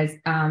interesting because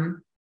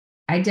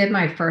I did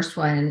my first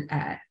one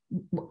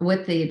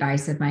with the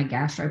advice of my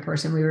gastro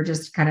person. We were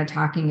just kind of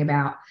talking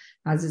about,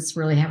 I was just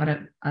really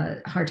having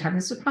a hard time.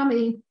 This was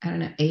probably, I don't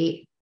know,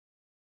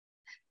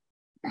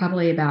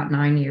 probably about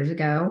 9 years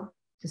ago.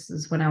 This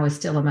is when I was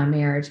still in my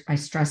marriage. My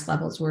stress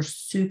levels were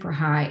super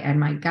high and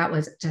my gut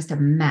was just a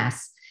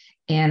mess.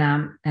 And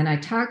I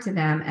talked to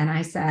them and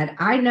I said,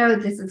 I know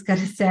this is going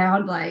to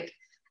sound like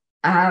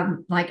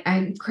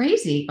I'm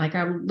crazy. Like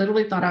I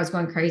literally thought I was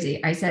going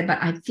crazy. I said, but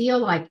I feel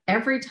like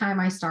every time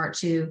I start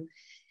to,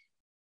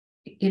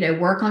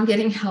 work on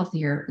getting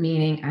healthier,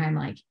 meaning I'm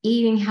like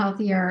eating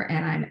healthier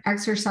and I'm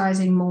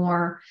exercising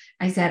more.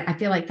 I said, I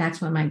feel like that's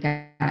when my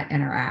gut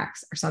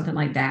interacts or something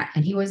like that.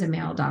 And he was a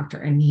male doctor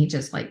and he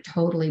just like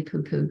totally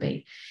poo-pooed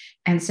me.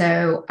 And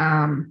so,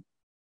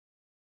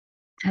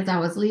 as I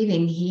was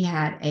leaving, he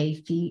had a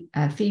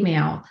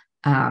female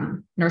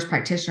nurse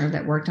practitioner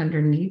that worked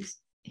underneath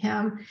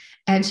him.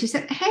 And she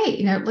said,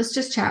 hey, let's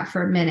just chat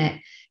for a minute.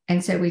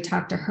 And so we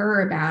talked to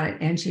her about it.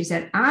 And she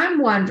said,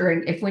 I'm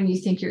wondering if when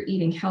you think you're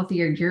eating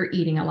healthier, you're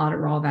eating a lot of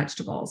raw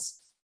vegetables.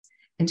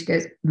 And she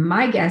goes,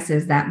 my guess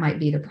is that might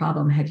be the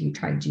problem. Have you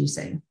tried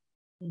juicing?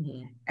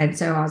 Mm-hmm. And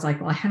so I was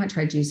like, well, I haven't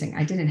tried juicing.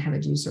 I didn't have a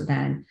juicer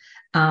then.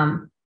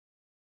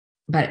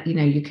 But,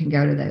 you can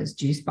go to those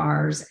juice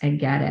bars and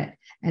get it.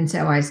 And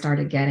so I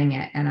started getting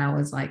it and I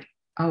was like,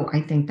 oh,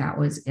 I think that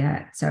was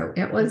it. So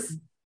it was,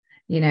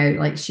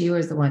 like she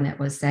was the one that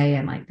was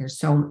saying like, it's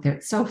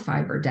so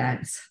fiber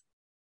dense.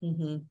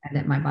 Mm-hmm. And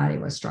that my body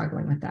was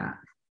struggling with that.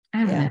 I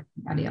don't know if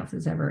anybody else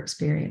has ever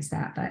experienced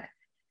that, but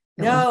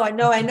no, I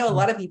know a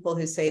lot of people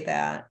who say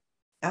that.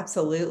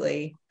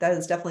 Absolutely. That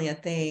is definitely a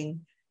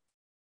thing.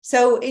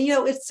 So,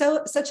 it's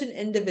such an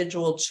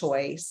individual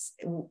choice.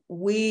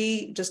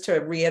 We, just to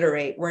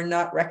reiterate, we're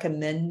not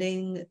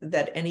recommending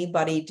that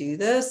anybody do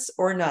this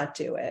or not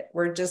do it.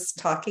 We're just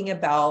talking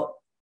about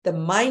the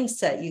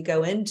mindset you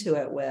go into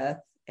it with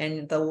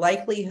and the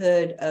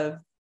likelihood of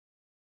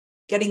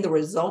getting the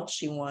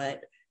results you want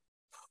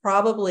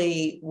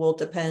probably will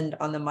depend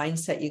on the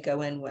mindset you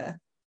go in with.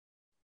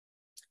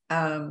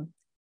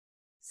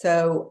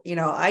 So,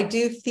 I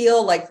do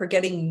feel like for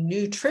getting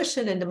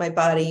nutrition into my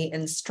body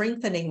and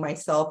strengthening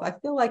myself, I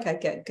feel like I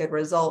get good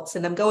results,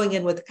 and I'm going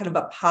in with kind of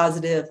a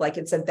positive, like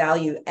it's a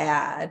value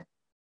add.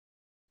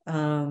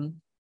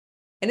 And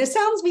it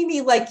sounds,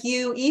 Mimi, like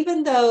you,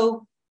 even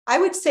though I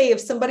would say if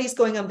somebody's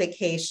going on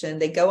vacation,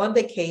 they go on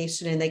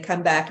vacation and they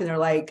come back and they're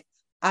like,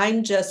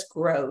 I'm just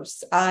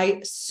gross.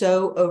 I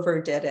so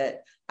overdid it.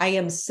 I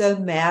am so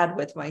mad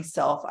with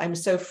myself. I'm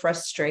so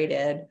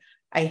frustrated.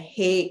 I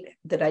hate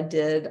that I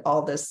did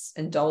all this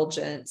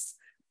indulgence.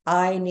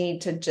 I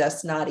need to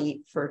just not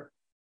eat for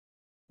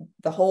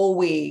the whole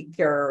week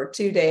or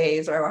 2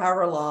 days or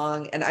however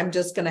long, and I'm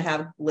just going to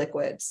have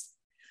liquids.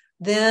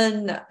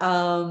 Then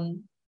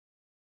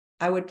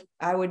I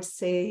would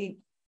say,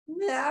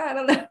 I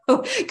don't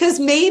know, because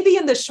maybe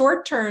in the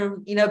short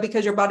term,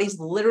 because your body's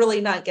literally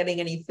not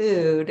getting any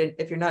food, and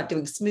if you're not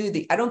doing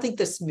smoothie, I don't think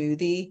the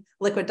smoothie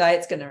liquid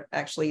diet's going to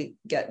actually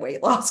get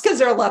weight loss, because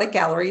there are a lot of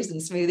calories in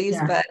smoothies.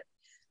 Yeah. But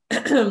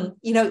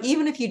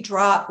even if you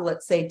drop,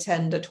 let's say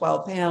 10 to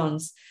 12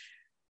 pounds,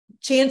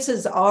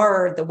 chances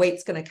are the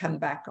weight's going to come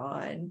back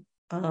on.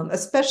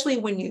 Especially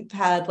when you've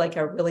had like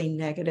a really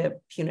negative,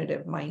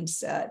 punitive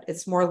mindset.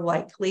 It's more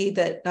likely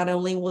that not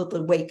only will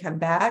the weight come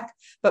back,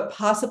 but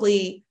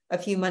possibly a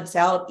few months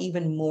out,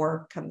 even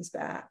more comes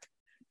back.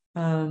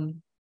 But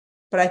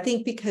I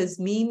think because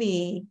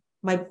Mimi,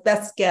 my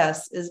best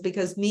guess is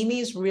because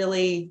Mimi's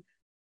really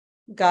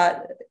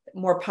got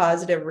more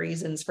positive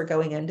reasons for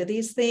going into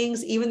these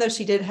things, even though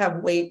she did have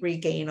weight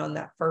regain on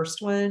that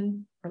first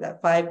one or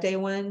that 5-day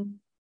one.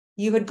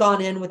 You had gone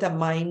in with a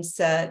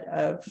mindset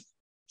of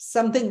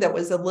something that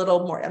was a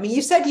little more,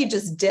 you said you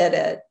just did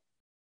it.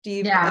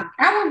 Yeah,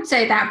 I would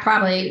say that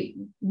probably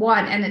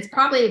one, and it's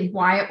probably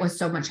why it was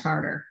so much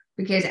harder,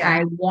 because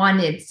I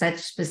wanted such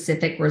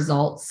specific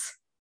results.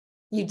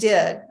 You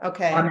did.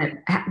 Okay.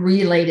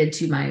 Related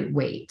to my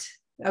weight.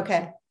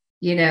 Okay.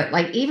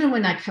 Like even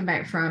when I come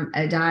back from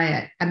a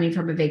diet,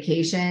 from a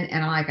vacation,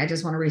 and I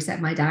just want to reset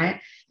my diet,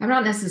 I'm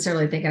not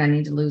necessarily thinking I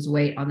need to lose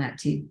weight on that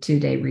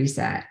two-day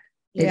reset.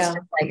 It's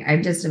like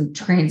I'm just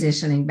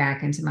transitioning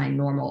back into my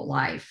normal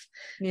life.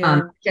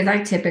 Because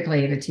I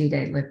typically have a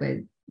 2-day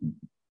liquid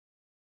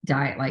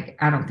diet. Like,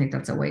 I don't think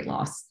that's a weight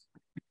loss.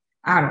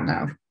 I don't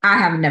know. I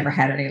have never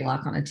had any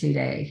luck on a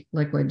 2-day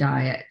liquid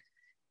diet,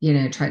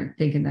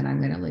 thinking that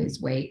I'm going to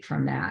lose weight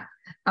from that.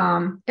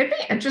 It'd be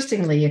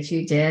interestingly if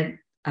you did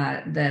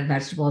the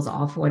vegetables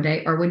off one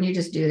day, or when you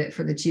just do it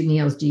for the 2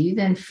 meals, do you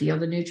then feel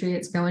the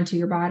nutrients go into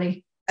your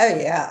body? Oh,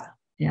 yeah.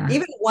 Yeah.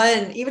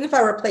 Even if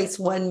I replace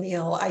one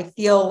meal, I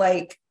feel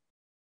like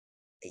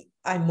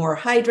I'm more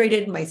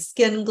hydrated. My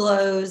skin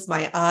glows,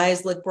 my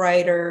eyes look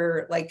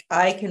brighter. Like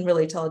I can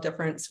really tell a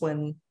difference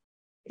when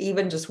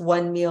even just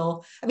one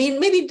meal.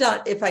 Maybe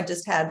not if I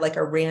just had like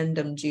a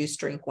random juice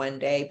drink one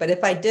day, but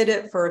if I did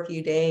it for a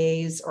few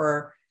days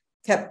or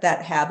kept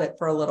that habit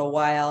for a little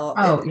while.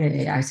 Oh,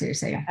 yeah. I see what you're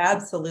saying.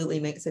 Absolutely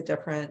makes a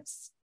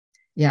difference.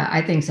 Yeah,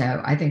 I think so.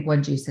 I think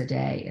one juice a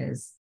day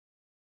is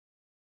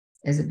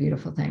a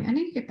beautiful thing. I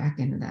need to get back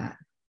into that.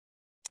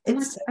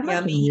 It's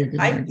yummy.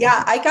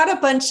 I got a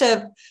bunch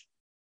of,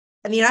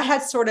 I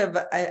had sort of,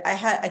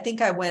 I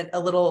think I went a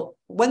little,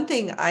 one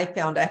thing I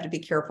found I have to be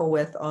careful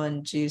with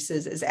on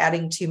juices is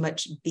adding too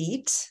much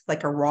beet,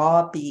 like a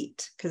raw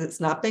beet, because it's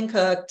not been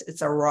cooked.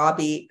 It's a raw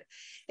beet.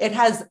 It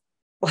has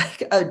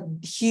like a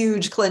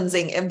huge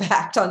cleansing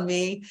impact on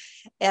me.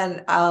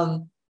 And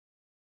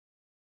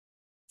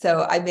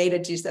so I made a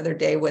juice the other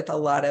day with a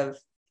lot of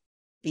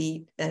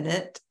beet in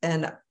it,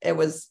 and it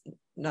was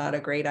not a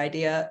great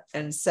idea.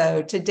 And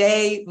so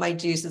today my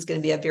juice is going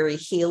to be a very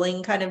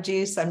healing kind of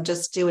juice. I have a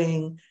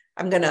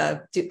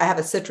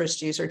citrus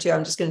juicer too.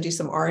 I'm just going to do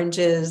some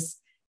oranges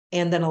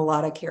and then a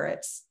lot of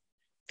carrots,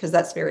 because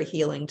that's very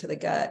healing to the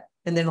gut.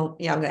 And then I'm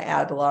going to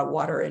add a lot of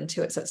water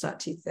into it so it's not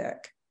too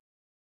thick.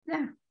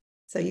 Yeah.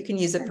 So you can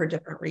use it for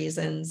different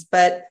reasons.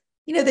 But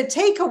the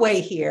takeaway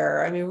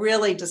here,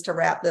 really just to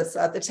wrap this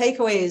up, the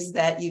takeaway is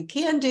that you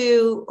can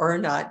do or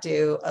not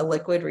do a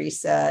liquid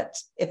reset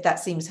if that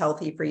seems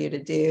healthy for you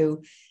to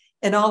do.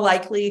 In all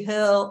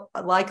likelihood,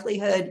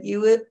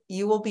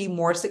 you will be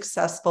more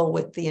successful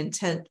with the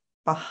intent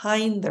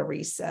behind the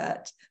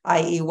reset,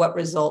 i.e., what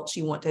results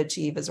you want to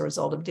achieve as a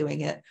result of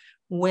doing it,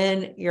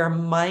 when your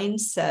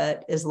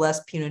mindset is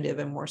less punitive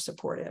and more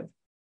supportive.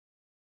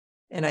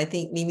 And I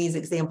think Mimi's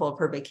example of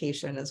her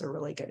vacation is a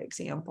really good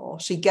example.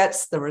 She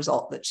gets the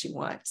result that she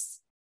wants.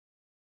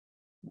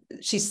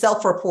 She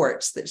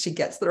self-reports that she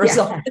gets the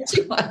result that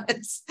she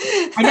wants.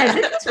 I know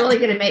this is really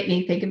going to make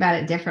me think about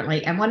it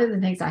differently. And one of the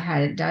things I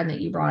had done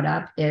that you brought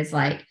up is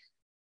like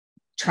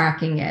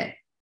tracking it,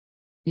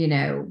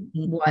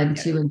 1,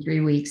 2, and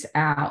 3 weeks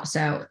out.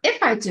 So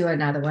if I do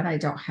another one, I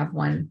don't have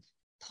one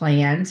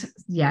planned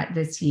yet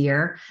this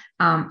year,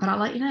 but I'll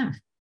let you know.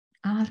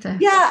 I'll have to.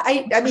 Yeah,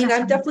 I mean,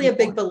 I'm definitely a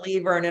big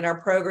believer, and in our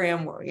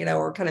program,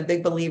 we're kind of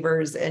big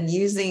believers in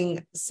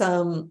using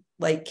some,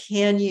 like,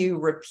 can you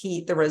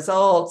repeat the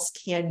results?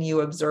 Can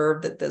you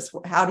observe that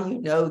how do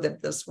you know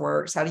that this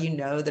works? How do you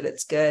know that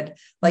it's good?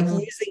 Like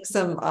using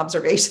some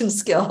observation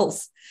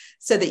skills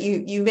so that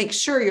you make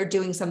sure you're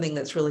doing something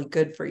that's really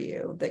good for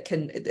you,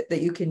 that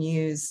you can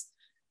use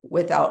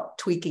without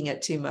tweaking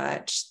it too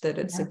much, that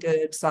it's a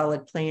good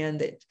solid plan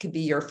that could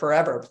be your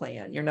forever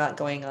plan. You're not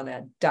going on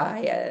a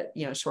diet,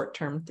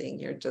 short-term thing.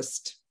 You're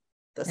just,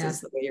 this is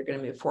the way you're going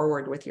to move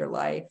forward with your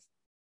life.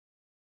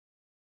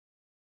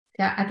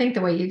 Yeah, I think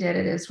the way you did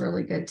it is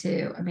really good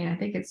too. I mean, I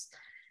think it's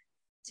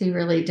two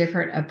really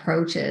different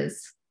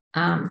approaches.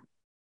 I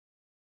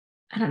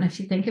don't know if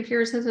you think of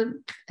yours has a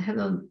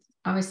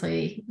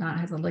obviously not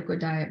has a liquid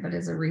diet, but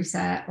as a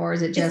reset, or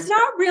is it just it's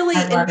not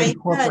really in my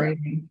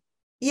incorporating? Head.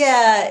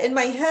 Yeah, in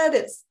my head,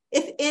 it's,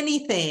 if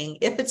anything,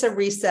 if it's a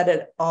reset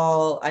at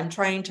all, I'm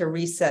trying to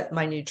reset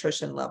my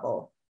nutrition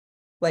level,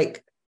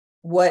 like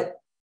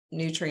what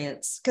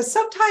nutrients, because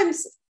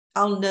sometimes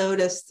I'll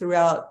notice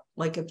throughout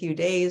like a few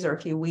days or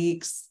a few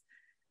weeks,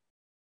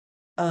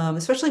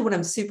 especially when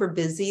I'm super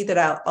busy,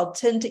 that I'll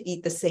tend to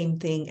eat the same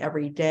thing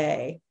every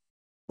day.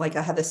 Like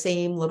I have the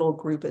same little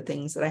group of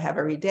things that I have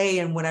every day.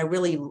 And when I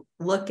really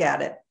look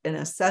at it and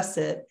assess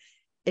it,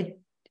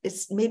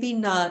 it's maybe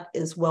not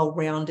as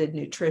well-rounded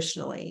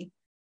nutritionally.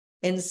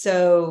 And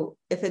so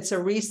if it's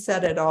a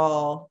reset at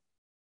all,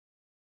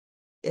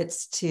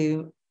 it's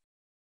to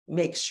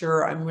make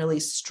sure I'm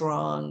really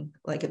strong,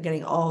 like I'm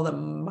getting all the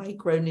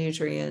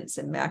micronutrients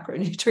and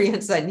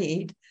macronutrients I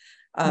need.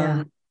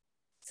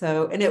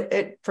 So, and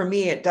it for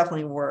me, it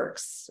definitely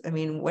works. I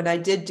mean, when I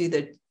did do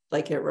it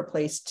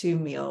replaced 2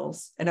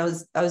 meals, and I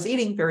was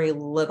eating very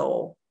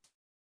little,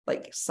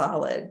 like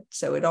solid.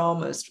 So it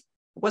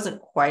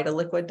wasn't quite a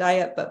liquid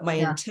diet, but my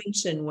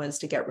intention was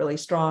to get really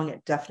strong.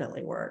 It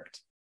definitely worked.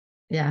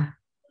 Yeah.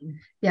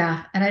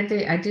 Yeah. And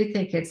I do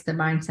think it's the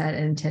mindset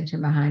and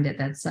intention behind it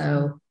that's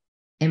so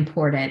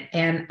important.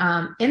 And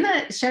in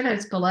the show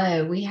notes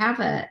below, we have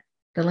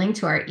the link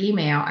to our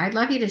email. I'd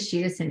love you to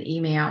shoot us an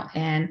email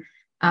and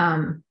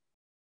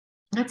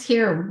let's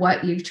hear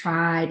what you've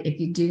tried. If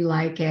you do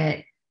like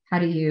it,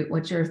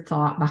 what's your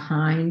thought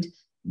behind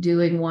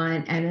doing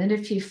one? And then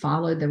if you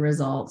followed the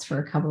results for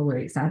a couple of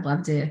weeks, I'd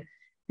love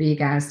for you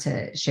guys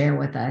to share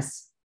with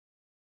us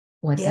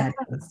what that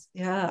is.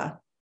 Yeah.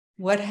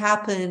 What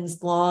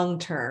happens long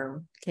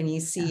term? Can you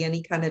see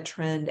any kind of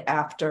trend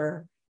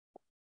after?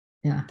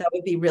 Yeah. That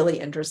would be really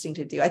interesting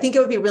to do. I think it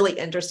would be really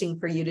interesting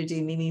for you to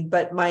do, Mimi,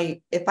 but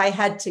if I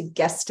had to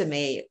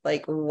guesstimate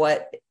like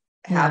what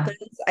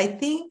happens, I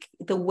think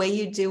the way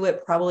you do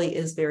it probably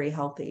is very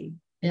healthy.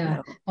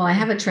 Yeah. Well, I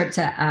have a trip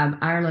to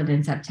Ireland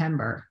in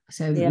September.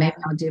 So maybe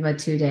I'll do a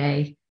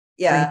 2-day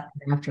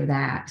after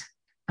that.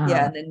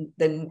 And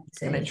then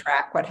kind of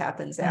track what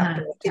happens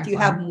after. If you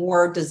have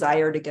more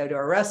desire to go to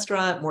a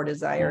restaurant, more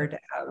desire to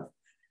have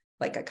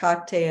like a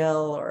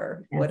cocktail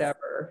or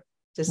whatever.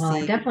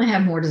 I definitely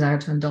have more desire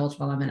to indulge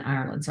while I'm in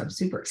Ireland. So I'm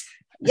super excited.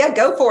 Yeah,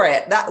 go for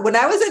it. When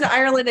I was in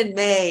Ireland in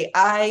May,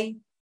 I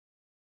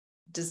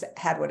just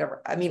had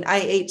whatever. I mean, I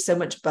ate so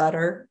much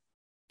butter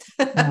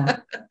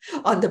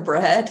on the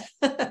bread.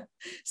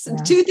 So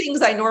 2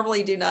 things I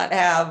normally do not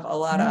have a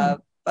lot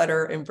of.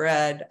 Butter and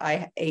bread.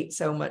 I ate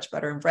so much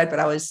butter and bread, but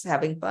I was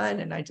having fun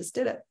and I just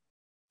did it.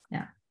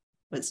 Yeah.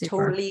 It was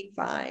totally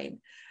fine.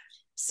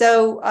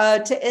 So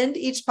to end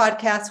each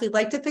podcast, we'd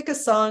like to pick a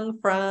song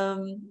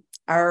from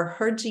our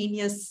Her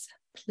Genius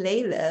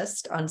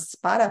playlist on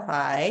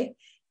Spotify.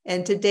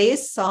 And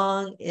today's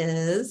song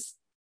is,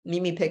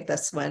 Mimi picked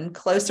this one,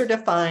 Closer to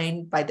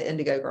Fine by the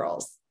Indigo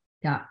Girls.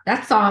 Yeah,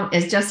 that song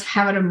is just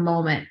having a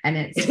moment and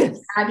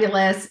it's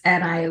fabulous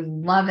and I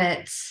love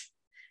it.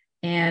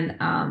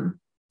 And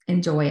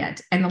enjoy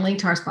it. And the link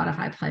to our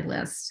Spotify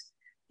playlist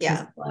is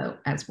below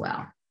as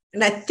well.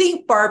 And I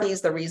think Barbie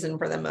is the reason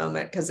for the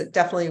moment, because it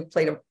definitely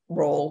played a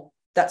role.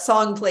 That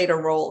song played a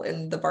role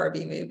in the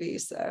Barbie movie.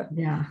 So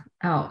yeah.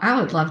 Oh, I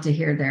would love to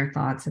hear their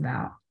thoughts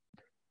about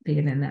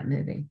being in that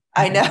movie.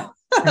 I know.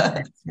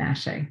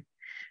 Smashing.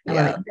 I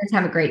love it. You guys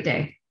have a great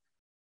day.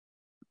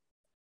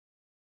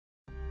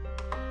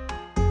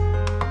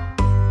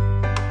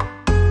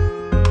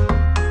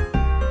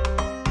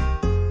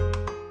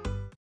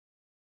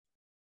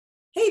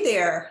 Hey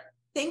there.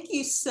 Thank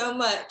you so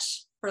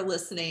much for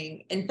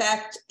listening. In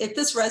fact, if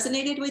this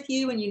resonated with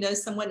you and you know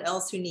someone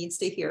else who needs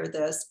to hear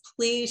this,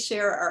 please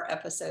share our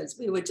episodes.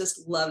 We would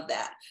just love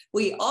that.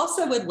 We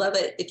also would love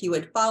it if you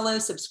would follow,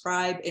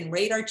 subscribe, and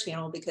rate our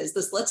channel, because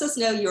this lets us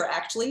know you're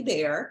actually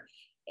there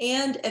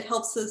and it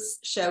helps us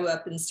show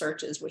up in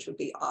searches, which would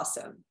be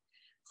awesome.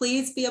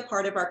 Please be a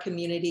part of our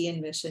community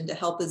and mission to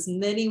help as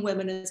many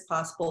women as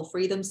possible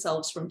free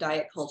themselves from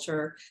diet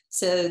culture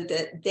so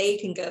that they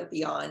can go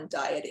beyond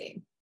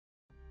dieting.